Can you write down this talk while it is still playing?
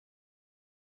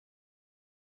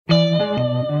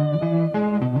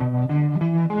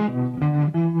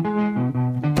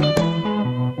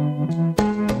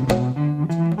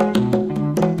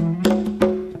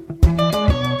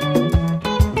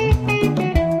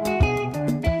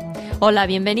Hola,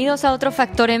 bienvenidos a otro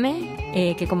Factor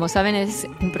M, que como saben es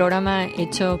un programa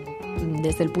hecho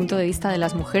desde el punto de vista de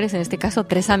las mujeres, en este caso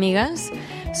 3 amigas.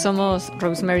 Somos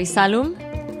Rosemary Salum.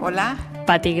 Hola.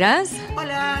 Patti Gras.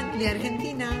 Hola, de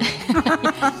Argentina.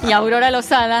 Y Aurora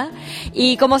Lozada.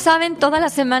 Y como saben, todas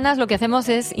las semanas lo que hacemos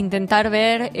es intentar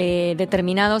ver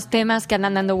determinados temas que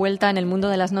andan dando vuelta en el mundo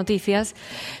de las noticias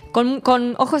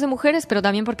con ojos de mujeres, pero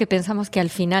también porque pensamos que al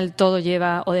final todo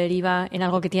lleva o deriva en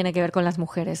algo que tiene que ver con las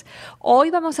mujeres.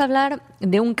 Hoy vamos a hablar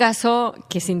de un caso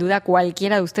que sin duda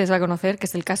cualquiera de ustedes va a conocer, que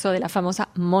es el caso de la famosa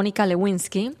Mónica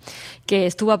Lewinsky, que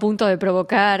estuvo a punto de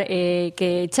provocar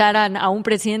que echaran a un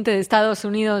presidente de Estados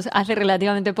Unidos hace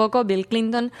relativamente poco, Bill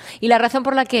Clinton. Y la razón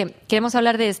por la que queremos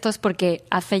hablar de esto es porque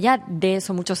hace ya de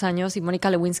eso muchos años, y Mónica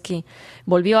Lewinsky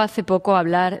volvió hace poco a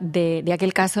hablar de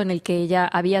aquel caso en el que ella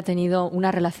había tenido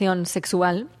una relación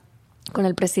sexual con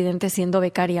el presidente siendo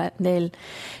becaria de él.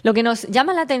 Lo que nos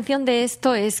llama la atención de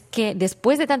esto es que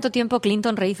después de tanto tiempo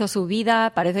Clinton rehizo su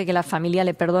vida, parece que la familia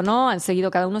le perdonó, han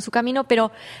seguido cada uno su camino,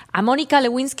 pero a Mónica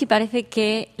Lewinsky parece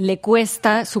que le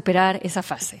cuesta superar esa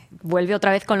fase. Vuelve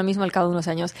otra vez con lo mismo al cabo de unos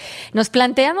años. Nos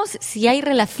planteamos si hay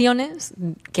relaciones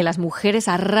que las mujeres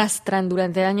arrastran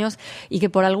durante años y que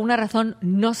por alguna razón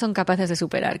no son capaces de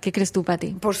superar. ¿Qué crees tú,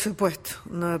 Patti? Por supuesto,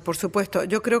 no, por supuesto.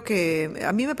 Yo creo que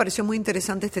a mí me pareció muy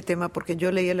interesante este tema porque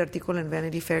yo leí el artículo en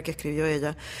Vanity Fair que escribió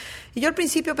ella. Y yo al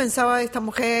principio pensaba, esta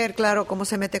mujer, claro, cómo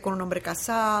se mete con un hombre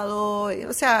casado,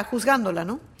 o sea, juzgándola,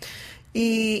 ¿no?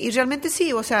 Y realmente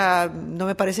sí, o sea, no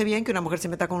me parece bien que una mujer se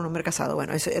meta con un hombre casado.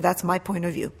 Bueno, that's my point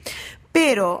of view.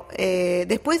 Pero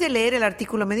después de leer el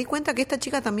artículo me di cuenta que esta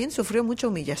chica también sufrió mucha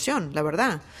humillación, la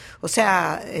verdad. O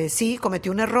sea, sí,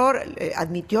 cometió un error,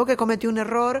 admitió que cometió un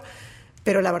error,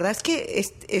 pero la verdad es que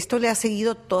esto le ha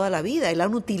seguido toda la vida y la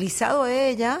han utilizado a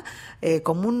ella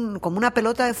como una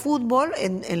pelota de fútbol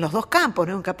en los dos campos,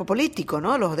 ¿no? En un campo político,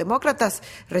 ¿no? Los demócratas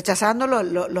rechazándolo,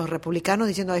 los republicanos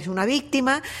diciendo es una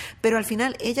víctima, pero al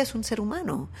final ella es un ser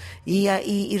humano.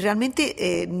 Y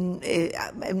realmente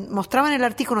mostraba en el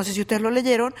artículo, no sé si ustedes lo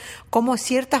leyeron, cómo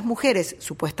ciertas mujeres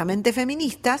supuestamente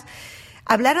feministas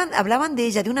hablaban de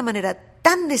ella de una manera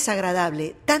tan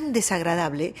desagradable,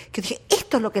 que dije,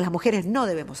 esto es lo que las mujeres no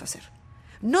debemos hacer.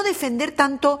 No defender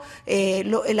tanto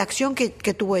la acción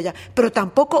que tuvo ella, pero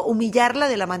tampoco humillarla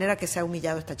de la manera que se ha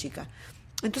humillado esta chica.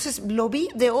 Entonces lo vi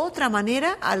de otra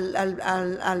manera,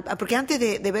 porque antes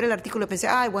de ver el artículo pensé,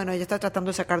 ay, bueno, ella está tratando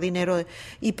de sacar dinero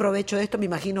y provecho de esto, me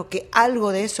imagino que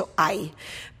algo de eso hay.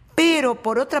 Pero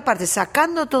por otra parte,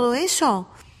 sacando todo eso,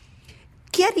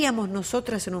 ¿qué haríamos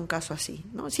nosotras en un caso así?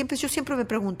 ¿No? Yo siempre me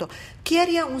pregunto, ¿qué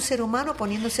haría un ser humano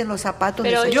poniéndose en los zapatos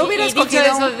pero de yo hubiera escogido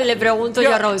eso, le pregunto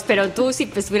yo a Rose, pero tú si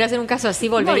estuvieras en un caso así,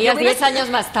 ¿volverías 10 años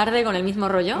más tarde con el mismo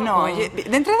rollo? No, de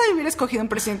entrada yo hubiera escogido un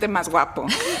presidente más guapo.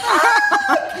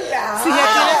 Claro.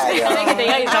 Sí,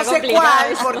 no sé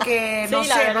cuál, porque no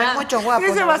sé, no hay muchos guapos.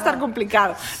 Eso va a estar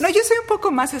complicado. No, yo soy un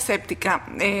poco más escéptica.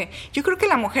 Yo creo que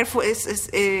la mujer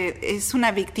es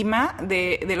una víctima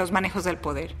de los manejos del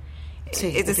poder.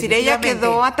 Sí, es decir, ella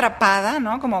quedó atrapada,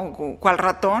 ¿no? Como cual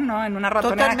ratón, ¿no? En una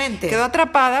ratonera. Totalmente. Quedó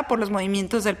atrapada por los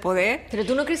movimientos del poder. Pero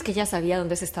tú no crees que ella sabía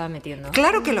dónde se estaba metiendo.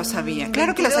 Claro que lo sabía,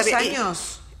 claro que lo sabía.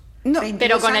 Años. No,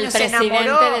 pero con el presidente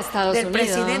de Estados Unidos.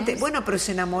 Presidente. Bueno, pero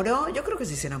se enamoró. Yo creo que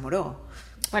sí se enamoró.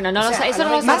 Bueno, no eso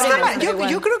no lo sabemos.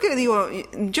 Yo creo que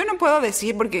yo no puedo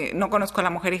decir porque no conozco a la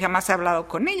mujer y jamás he hablado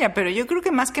con ella, pero yo creo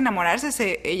que más que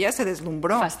enamorarse, ella se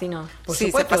deslumbró. Fascinó. Por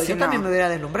supuesto, yo también me hubiera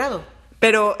deslumbrado.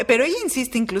 Pero ella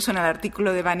insiste incluso en el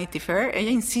artículo de Vanity Fair,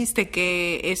 ella insiste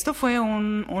que esto fue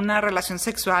una relación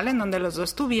sexual en donde los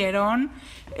dos tuvieron,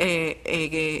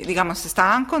 digamos,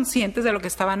 estaban conscientes de lo que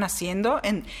estaban haciendo.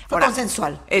 Fue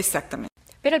consensual. Exactamente.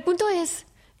 Pero el punto es,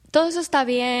 todo eso está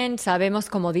bien, sabemos,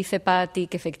 como dice Patti,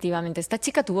 que efectivamente esta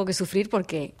chica tuvo que sufrir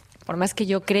porque, por más que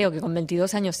yo creo que con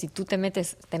 22 años, si tú te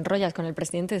enrollas con el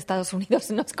presidente de Estados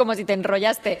Unidos, no es como si te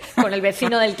enrollaste con el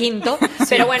vecino del quinto, sí.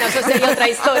 Pero bueno, eso sería otra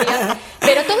historia.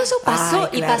 Pero todo eso pasó,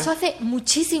 y pasó hace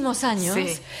muchísimos años.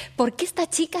 Sí. ¿Por qué esta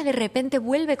chica de repente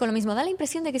vuelve con lo mismo? Da la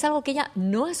impresión de que es algo que ella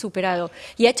no ha superado.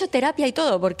 Y ha hecho terapia y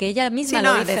todo, porque ella misma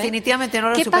lo dice. Definitivamente no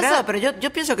lo ha superado, pasa? Pero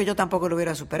yo pienso que yo tampoco lo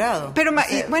hubiera superado. Pero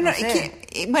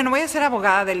voy a ser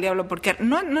abogada del diablo, porque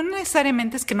no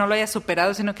necesariamente es que no lo haya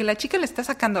superado, sino que la chica le está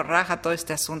sacando raja todo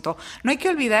este asunto. No hay que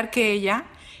olvidar que ella,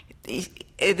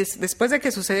 después de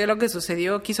que sucedió lo que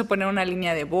sucedió, quiso poner una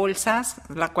línea de bolsas,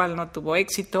 la cual no tuvo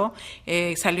éxito.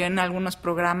 Salió en algunos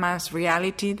programas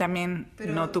reality, también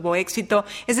no tuvo éxito.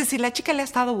 Es decir, la chica le ha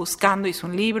estado buscando, hizo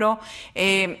un libro.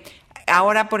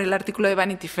 Ahora por el artículo de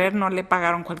Vanity Fair no le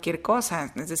pagaron cualquier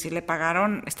cosa, es decir, le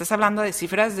pagaron, estás hablando de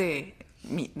cifras de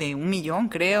de 1 millón,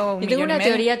 creo. Yo tengo una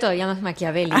teoría todavía más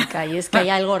maquiavélica y es que hay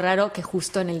algo raro que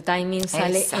justo en el timing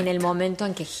sale en el momento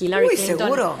en que Hillary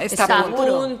Clinton está a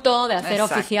punto de hacer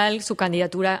oficial su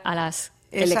candidatura a las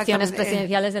elecciones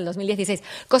presidenciales del 2016.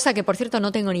 Cosa que, por cierto,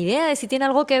 no tengo ni idea de si tiene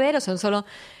algo que ver o son solo,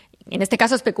 en este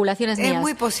caso, especulaciones mías. Es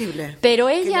muy posible. Pero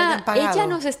ella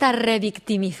nos está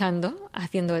revictimizando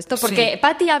haciendo esto, porque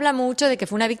Patty habla mucho de que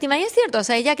fue una víctima, y es cierto, o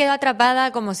sea, ella quedó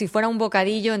atrapada como si fuera un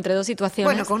bocadillo entre dos situaciones.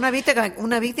 Bueno, con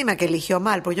una víctima que eligió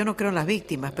mal, porque yo no creo en las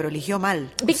víctimas, pero eligió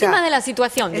mal. Víctima de la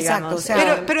situación, digamos. Exacto, o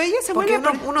sea, pero ella se vuelve...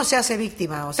 Uno se hace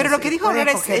víctima. O sea, pero lo que dijo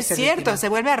Aurora es cierto, víctima. Se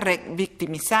vuelve a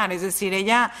revictimizar, es decir,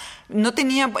 ella no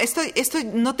tenía, esto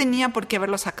no tenía por qué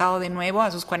haberlo sacado de nuevo,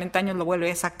 a sus 40 años lo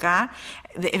vuelve a sacar,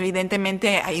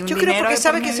 evidentemente hay un dinero... Yo creo porque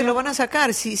sabe que se lo van a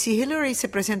sacar, si Hillary se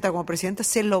presenta como presidenta,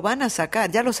 se lo van a sacar,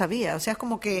 ya lo sabía. O sea, es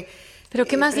como que pero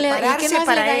qué más prepararse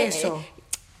para eso.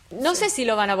 No sé si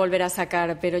lo van a volver a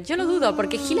sacar, pero yo lo dudo,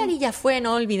 porque Hillary ya fue,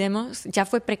 no olvidemos, ya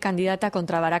fue precandidata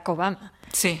contra Barack Obama.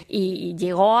 Sí. Y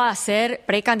llegó a ser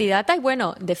precandidata y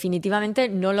bueno, definitivamente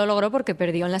no lo logró porque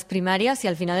perdió en las primarias y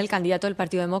al final el candidato del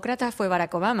Partido Demócrata fue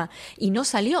Barack Obama. Y no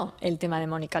salió el tema de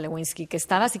Mónica Lewinsky, que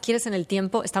estaba, si quieres, en el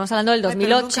tiempo, estamos hablando del 2008,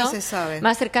 pero nunca se sabe.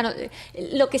 Más cercano.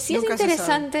 Lo que sí Nunca es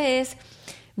interesante es...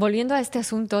 Volviendo a este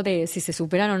asunto de si se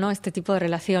superan o no este tipo de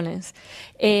relaciones,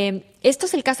 esto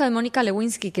es el caso de Mónica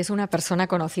Lewinsky, que es una persona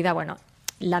conocida, bueno,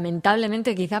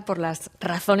 lamentablemente quizá por las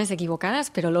razones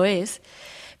equivocadas, pero lo es.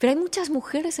 Pero hay muchas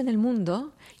mujeres en el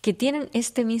mundo que tienen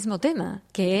este mismo tema,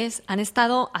 que es, han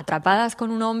estado atrapadas con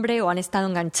un hombre o han estado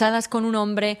enganchadas con un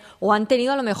hombre o han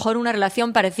tenido a lo mejor una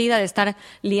relación parecida de estar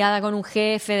liada con un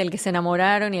jefe del que se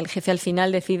enamoraron y el jefe al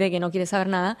final decide que no quiere saber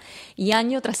nada y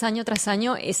año tras año tras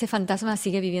año ese fantasma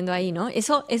sigue viviendo ahí, ¿no?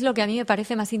 Eso es lo que a mí me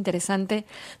parece más interesante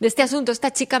de este asunto.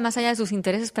 Esta chica, más allá de sus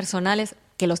intereses personales,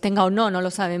 que los tenga o no, no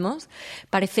lo sabemos,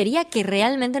 parecería que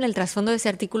realmente en el trasfondo de ese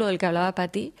artículo del que hablaba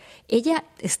Patty, ella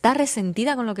está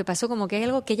resentida con lo que pasó, como que hay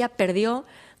algo que ella perdió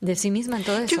de sí misma en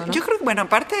todo eso, ¿no? Yo creo que, bueno,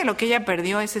 parte de lo que ella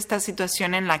perdió es esta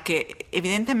situación en la que,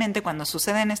 evidentemente, cuando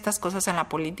suceden estas cosas en la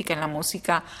política, en la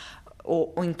música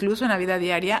o incluso en la vida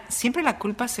diaria, siempre la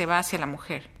culpa se va hacia la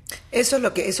mujer. Eso es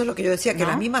lo que yo decía, que ¿no?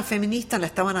 las mismas feministas la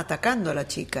estaban atacando a la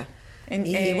chica.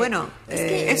 Y bueno, no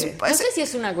sé si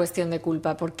es una cuestión de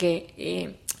culpa,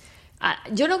 porque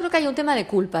yo no creo que haya un tema de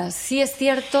culpa. Sí es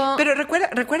cierto. Pero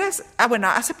recuerdas, bueno,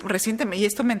 hace recientemente, y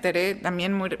esto me enteré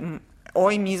también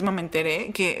hoy mismo me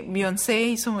enteré que Beyoncé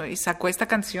hizo y sacó esta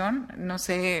canción, no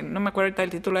me acuerdo ahorita el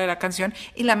título de la canción,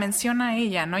 y la menciona a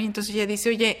ella, ¿no? Y entonces ella dice,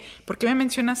 oye, ¿por qué me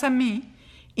mencionas a mí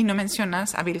y no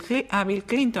mencionas a Bill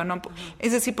Clinton? ¿No?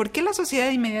 Es decir, ¿por qué la sociedad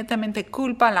inmediatamente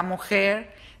culpa a la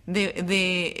mujer?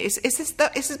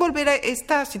 Es volver a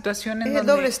esta situación en es donde... el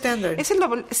doble estándar.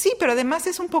 Sí, pero además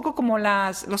es un poco como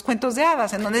los cuentos de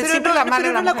hadas, en donde pero siempre la madre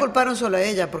pero no la culparon solo a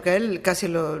ella, porque a él casi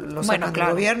lo sacan del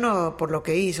gobierno por lo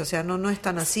que hizo, o sea, no es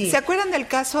tan así. ¿Se acuerdan del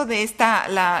caso de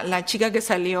la chica que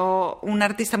salió, una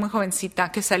artista muy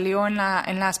jovencita, que salió en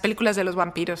las películas de los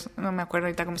vampiros? No me acuerdo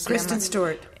ahorita cómo se llama. Kristen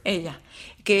Stewart. Ella,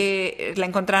 que la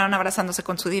encontraron abrazándose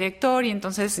con su director y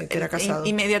entonces sí, que era casado.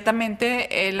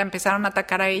 Inmediatamente la empezaron a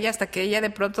atacar a ella hasta que ella de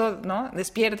pronto, ¿no?,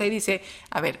 despierta y dice,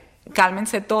 a ver,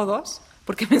 cálmense todos,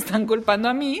 porque me están culpando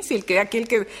a mí, si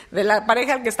de la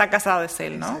pareja el que está casado es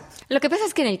él, ¿no? Exacto. Lo que pasa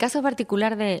es que en el caso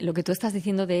particular de lo que tú estás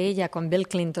diciendo de ella con Bill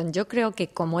Clinton, yo creo que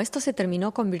como esto se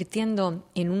terminó convirtiendo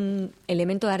en un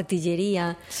elemento de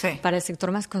artillería para el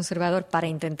sector más conservador, para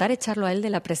intentar echarlo a él de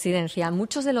la presidencia,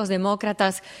 muchos de los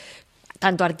demócratas,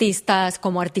 tanto artistas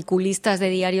como articulistas de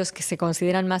diarios que se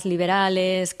consideran más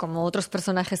liberales, como otros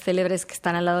personajes célebres que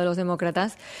están al lado de los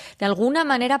demócratas, de alguna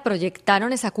manera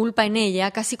proyectaron esa culpa en ella,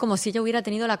 casi como si ella hubiera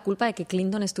tenido la culpa de que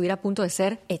Clinton estuviera a punto de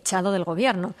ser echado del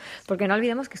gobierno. Porque no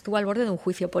olvidemos que estuvo al borde de un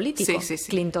juicio político,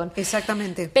 Clinton.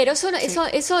 Exactamente. Pero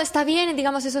eso está bien,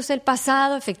 digamos, eso es el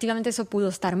pasado, efectivamente eso pudo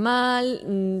estar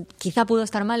mal, quizá pudo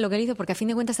estar mal lo que él hizo, porque a fin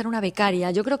de cuentas era una becaria.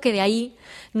 Yo creo que de ahí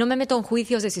no me meto en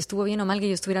juicios de si estuvo bien o mal que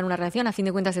yo estuviera en una relación. A fin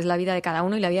de cuentas es la vida de cada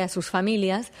uno y la vida de sus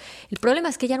familias. El problema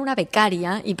es que ella era una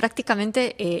becaria y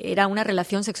prácticamente era una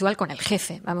relación sexual con el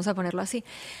jefe, vamos a ponerlo así.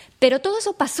 Pero todo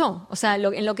eso pasó. O sea,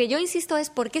 en lo que yo insisto es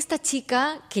por qué esta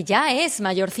chica, que ya es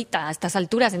mayorcita a estas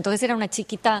alturas, entonces era una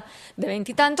chiquita de 20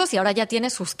 y tantos y ahora ya tiene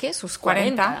sus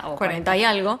 40 o 40 y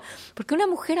algo, porque una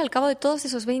mujer al cabo de todos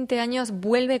esos 20 años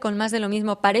vuelve con más de lo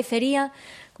mismo. Parecería,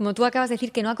 como tú acabas de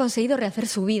decir, que no ha conseguido rehacer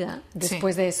su vida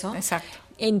después de eso. Exacto.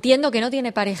 Entiendo que no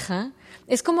tiene pareja.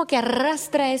 Es como que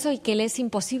arrastra eso y que le es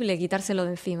imposible quitárselo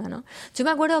de encima, ¿no? Yo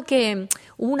me acuerdo que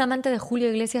hubo un amante de Julio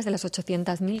Iglesias, de las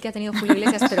 800.000 que ha tenido Julio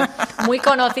Iglesias, pero muy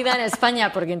conocida en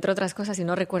España, porque entre otras cosas, si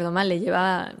no recuerdo mal, le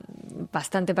llevaba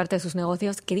bastante parte de sus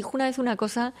negocios, que dijo una vez una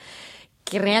cosa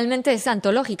que realmente es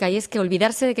antológica, y es que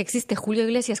olvidarse de que existe Julio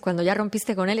Iglesias cuando ya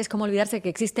rompiste con él es como olvidarse de que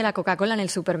existe la Coca-Cola en el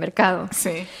supermercado.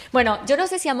 Sí. Bueno, yo no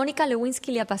sé si a Mónica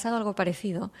Lewinsky le ha pasado algo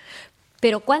parecido,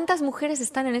 pero ¿cuántas mujeres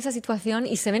están en esa situación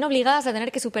y se ven obligadas a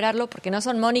tener que superarlo porque no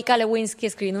son Mónica Lewinsky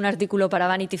escribiendo un artículo para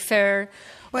Vanity Fair?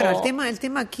 Bueno, el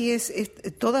tema aquí es,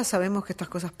 todas sabemos que estas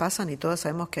cosas pasan y todas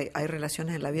sabemos que hay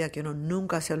relaciones en la vida que uno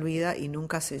nunca se olvida y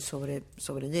nunca se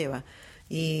sobrelleva.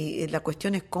 Y la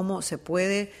cuestión es cómo se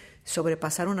puede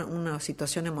sobrepasar una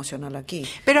situación emocional aquí.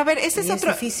 Pero a ver, ese es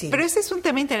otro, difícil. pero ese es un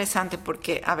tema interesante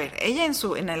porque, a ver, ella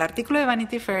en el artículo de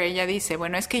Vanity Fair, ella dice,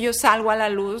 bueno, es que yo salgo a la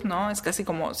luz, ¿no? Es casi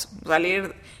como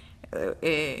salir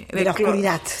de la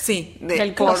oscuridad. Sí,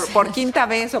 del por quinta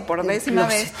vez o por décima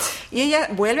vez. Y ella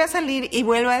vuelve a salir y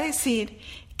vuelve a decir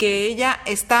que ella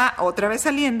está otra vez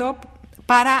saliendo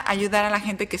para ayudar a la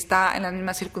gente que está en las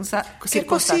mismas circunstancias. Es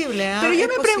posible, Pero yo es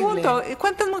me posible. Pregunto,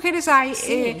 ¿cuántas mujeres hay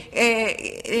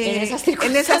en esas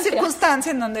circunstancias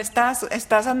en donde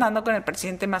estás andando con el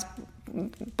presidente más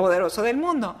poderoso del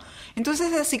mundo?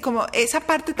 Entonces, así como esa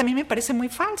parte también me parece muy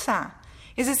falsa.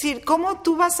 Es decir, ¿cómo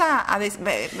tú vas a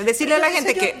decirle a la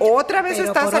gente que otra vez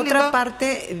está saliendo otra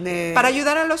parte, para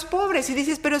ayudar a los pobres? Y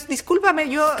dices, pero discúlpame,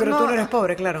 Pero tú no eres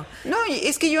pobre, claro. No,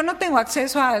 es que yo no tengo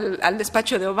acceso al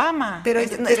despacho de Obama. Pero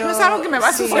no es algo que me va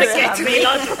a suceder a mí.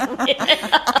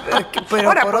 Pero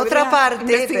Ahora, por otra parte...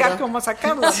 investigar cómo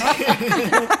sacarlo, ¿no?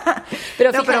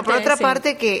 Pero por otra sí.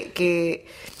 parte que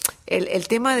el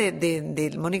tema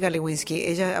de Mónica Lewinsky,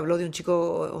 ella habló de un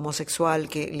chico homosexual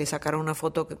que le sacaron una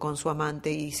foto con su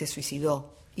amante y se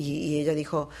suicidó. Y ella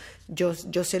dijo, yo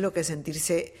sé lo que es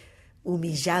sentirse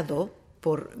humillado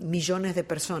por millones de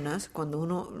personas cuando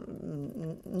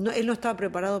él no estaba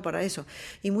preparado para eso,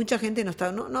 y mucha gente no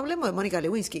hablemos de Mónica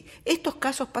Lewinsky, estos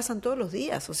casos pasan todos los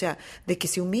días, o sea, de que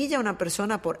se humilla a una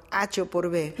persona por H o por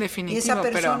B. Definitivo, y esa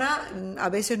persona a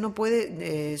veces no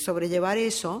puede sobrellevar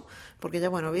eso, porque ya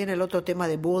viene el otro tema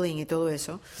de bullying y todo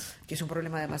eso, que es un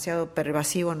problema demasiado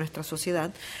pervasivo en nuestra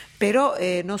sociedad, pero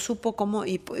no supo cómo,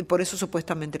 y por eso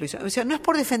supuestamente lo hizo. O sea, no es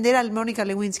por defender a Mónica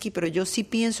Lewinsky, pero yo sí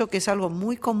pienso que es algo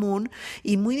muy común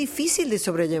y muy difícil de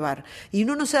sobrellevar. Y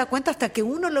uno no se da cuenta hasta que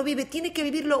uno lo vive, tiene que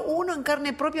vivirlo uno en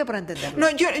carne propia para entenderlo. No,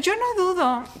 yo no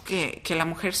dudo que la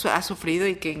mujer ha sufrido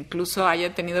y que incluso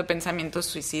haya tenido pensamientos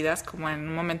suicidas, como en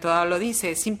un momento dado lo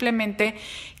dice. Simplemente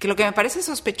que lo que me parece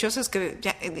sospechoso es que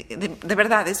ya, de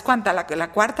verdad, ¿es cuánta?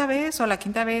 ¿La cuarta vez o la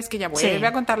quinta vez que ella vuelve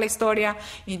a contar la historia?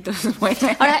 Y entonces, bueno.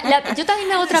 Ahora, yo también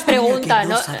me hago otra pregunta,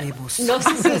 ¿no? Sabemos. No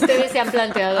sé si ustedes se han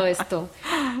planteado esto.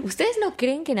 ¿Ustedes no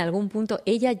creen que en algún punto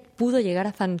ella pudo llegar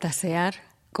a fantasear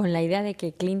con la idea de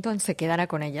que Clinton se quedara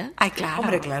con ella? Ay, claro.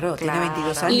 Hombre, claro, tiene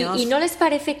 22 años. ¿Y no les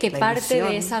parece que La parte ilusión.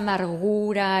 de esa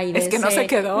amargura y de Es que no ese- se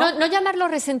quedó. No llamarlo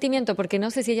resentimiento, porque no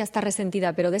sé si ella está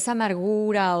resentida, pero de esa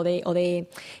amargura o de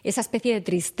esa especie de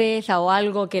tristeza o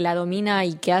algo que la domina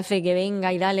y que hace que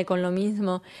venga y dale con lo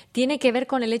mismo, tiene que ver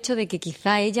con el hecho de que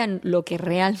quizá ella lo que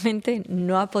realmente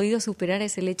no ha podido superar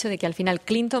es el hecho de que al final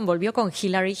Clinton volvió con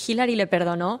Hillary le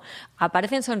perdonó,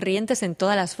 aparecen sonrientes en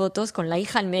todas las fotos con la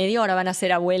hija en medio, ahora van a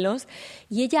ser abuelos,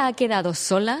 y ella ha quedado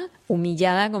sola,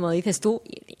 humillada, como dices tú,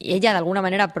 y ella de alguna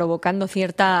manera provocando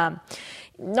cierta,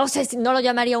 no sé si no lo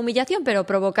llamaría humillación, pero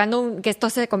provocando que esto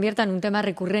se convierta en un tema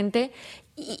recurrente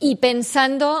y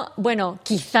pensando, bueno,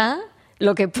 quizá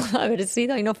lo que pudo haber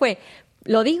sido y no fue.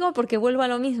 Lo digo porque vuelvo a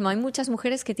lo mismo. Hay muchas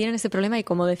mujeres que tienen ese problema y,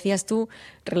 como decías tú,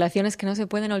 relaciones que no se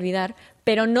pueden olvidar,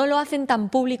 pero no lo hacen tan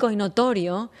público y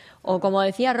notorio, o como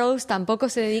decía Rose, tampoco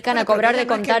se dedican a cobrar de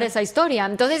contar esa historia.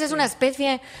 Entonces es una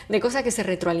especie de cosa que se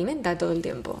retroalimenta todo el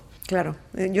tiempo. Claro,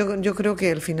 yo creo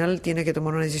que al final tiene que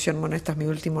tomar una decisión. Bueno, este es mi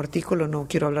último artículo, no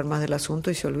quiero hablar más del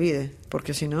asunto y se olvide,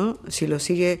 porque si no, si lo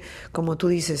sigue, como tú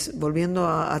dices, volviendo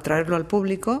a traerlo al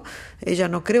público, ella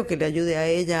no creo que le ayude a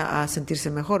ella a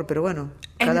sentirse mejor, pero bueno,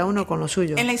 cada uno con lo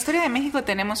suyo. En la historia de México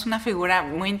tenemos una figura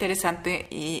muy interesante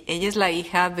y ella es la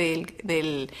hija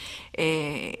de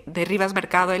Rivas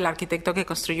Mercado, el arquitecto que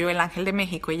construyó el Ángel de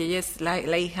México, y ella es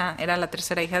la hija, era la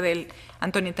tercera hija de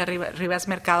Antonieta Rivas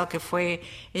Mercado, que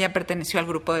ella perteneció al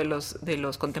grupo de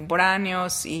los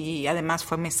contemporáneos y además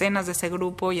fue mecenas de ese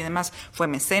grupo y además fue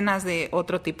mecenas de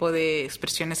otro tipo de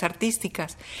expresiones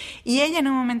artísticas. Y ella en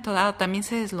un momento dado también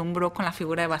se deslumbró con la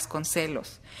figura de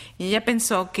Vasconcelos. Y ella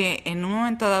pensó que en un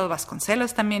momento dado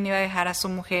Vasconcelos también iba a dejar a su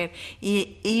mujer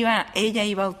y ella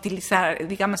iba a utilizar,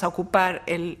 digamos, a ocupar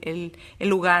el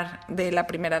lugar de la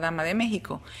primera dama de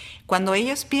México. Cuando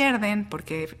ellos pierden,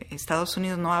 porque Estados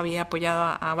Unidos no había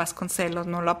apoyado a Vasconcelos,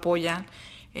 no lo apoyan,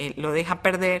 lo deja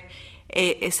perder,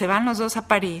 se van los dos a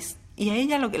París y a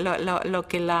ella lo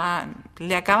que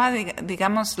le acaba de,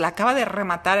 digamos, la acaba de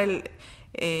rematar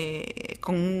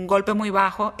con un golpe muy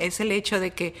bajo es el hecho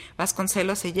de que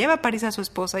Vasconcelos se lleva a París a su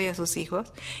esposa y a sus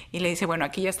hijos y le dice, bueno,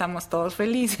 aquí ya estamos todos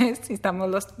felices y estamos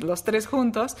los tres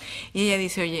juntos, y ella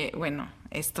dice, oye, bueno,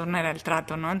 esto no era el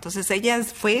trato, ¿no? Entonces ella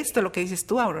fue esto lo que dices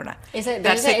tú, Aurora. Esa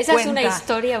es una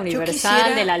historia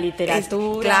universal de la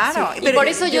literatura. Claro. Sí. Y por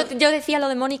eso yo decía lo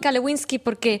de Mónica Lewinsky,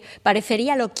 porque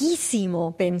parecería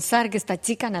loquísimo pensar que esta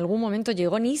chica en algún momento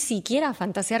llegó ni siquiera a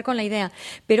fantasear con la idea.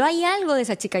 Pero hay algo de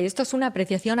esa chica, y esto es una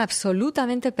apreciación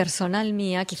absolutamente personal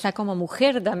mía, quizá como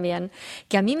mujer también,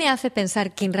 que a mí me hace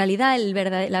pensar que en realidad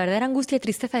la verdadera angustia y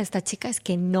tristeza de esta chica es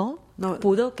que no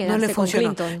pudo quedarse con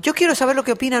Clinton. Yo quiero saber lo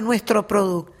que opina nuestro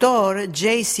productor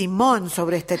Jay Simón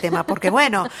sobre este tema, porque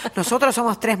bueno, nosotros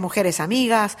somos tres mujeres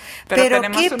amigas, pero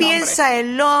 ¿qué piensa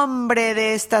el hombre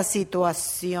de esta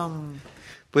situación?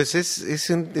 Pues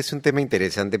es un tema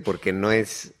interesante porque no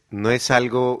es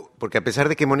algo, porque a pesar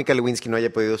de que Mónica Lewinsky no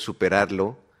haya podido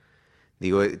superarlo,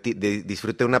 digo,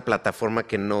 disfruta de una plataforma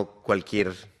que no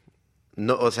cualquier...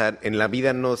 No, o sea, en la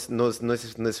vida no es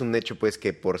un hecho, pues,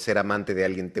 que por ser amante de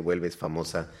alguien te vuelves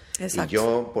famosa. Exacto. Y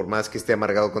yo, por más que esté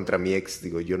amargado contra mi ex,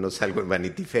 digo, yo no salgo en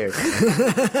Vanity Fair.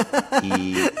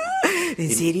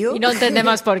 ¿En serio? Y no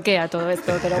entendemos por qué a todo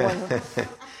esto, pero bueno.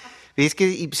 Es que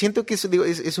y siento que eso, digo,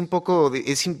 es un poco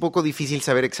difícil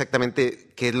saber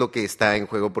exactamente qué es lo que está en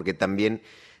juego, porque también,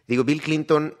 digo, Bill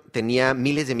Clinton tenía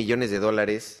miles de millones de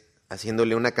dólares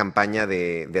haciéndole una campaña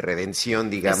de redención,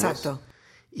 digamos. Exacto.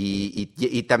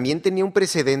 Y también tenía un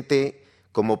precedente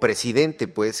como presidente,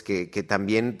 pues, que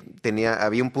también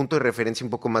había un punto de referencia un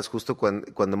poco más justo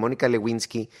cuando Mónica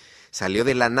Lewinsky salió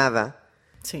de la nada,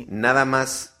 sí, nada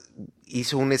más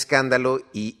hizo un escándalo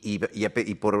y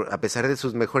a pesar de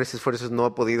sus mejores esfuerzos no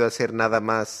ha podido hacer nada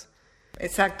más.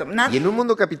 Exacto. Y en un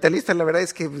mundo capitalista la verdad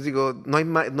es que, pues, digo, no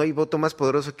hay voto más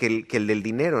poderoso que el del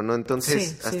dinero, ¿no?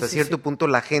 Entonces, hasta cierto punto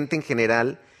la gente en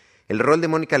general... El rol de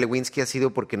Mónica Lewinsky ha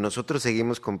sido porque nosotros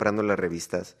seguimos comprando las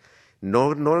revistas.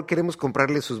 No queremos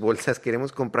comprarle sus bolsas,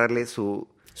 queremos comprarle su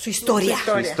historia.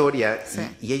 Su historia. Sí.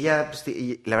 Y ella, pues,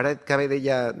 la verdad, cabe de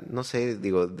ella, no sé,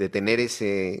 digo, de tener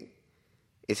ese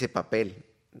papel.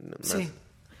 Sí.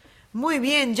 Muy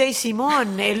bien, Jay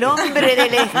Simón, el hombre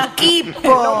del equipo. El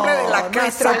hombre de la casa.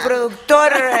 Nuestro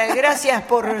productor, gracias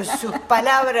por sus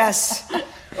palabras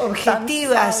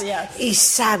objetivas y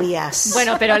sabias.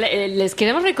 Bueno, pero les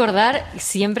queremos recordar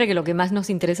siempre que lo que más nos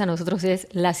interesa a nosotros es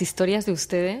las historias de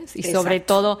ustedes y sobre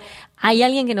todo hay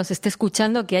alguien que nos esté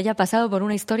escuchando que haya pasado por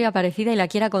una historia parecida y la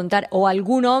quiera contar, o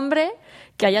algún hombre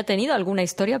que haya tenido alguna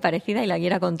historia parecida y la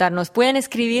quiera contar. Nos pueden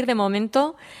escribir de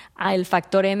momento a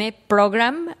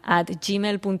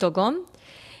elfactormprogram@gmail.com.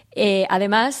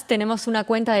 Además tenemos una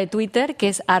cuenta de Twitter que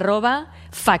es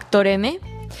 @factorm.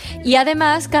 Y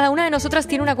además, cada una de nosotras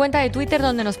tiene una cuenta de Twitter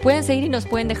donde nos pueden seguir y nos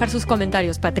pueden dejar sus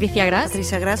comentarios. Patricia Gras,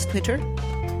 Twitter.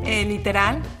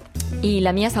 Literal. Y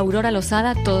la mía es Aurora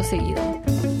Losada, todo seguido.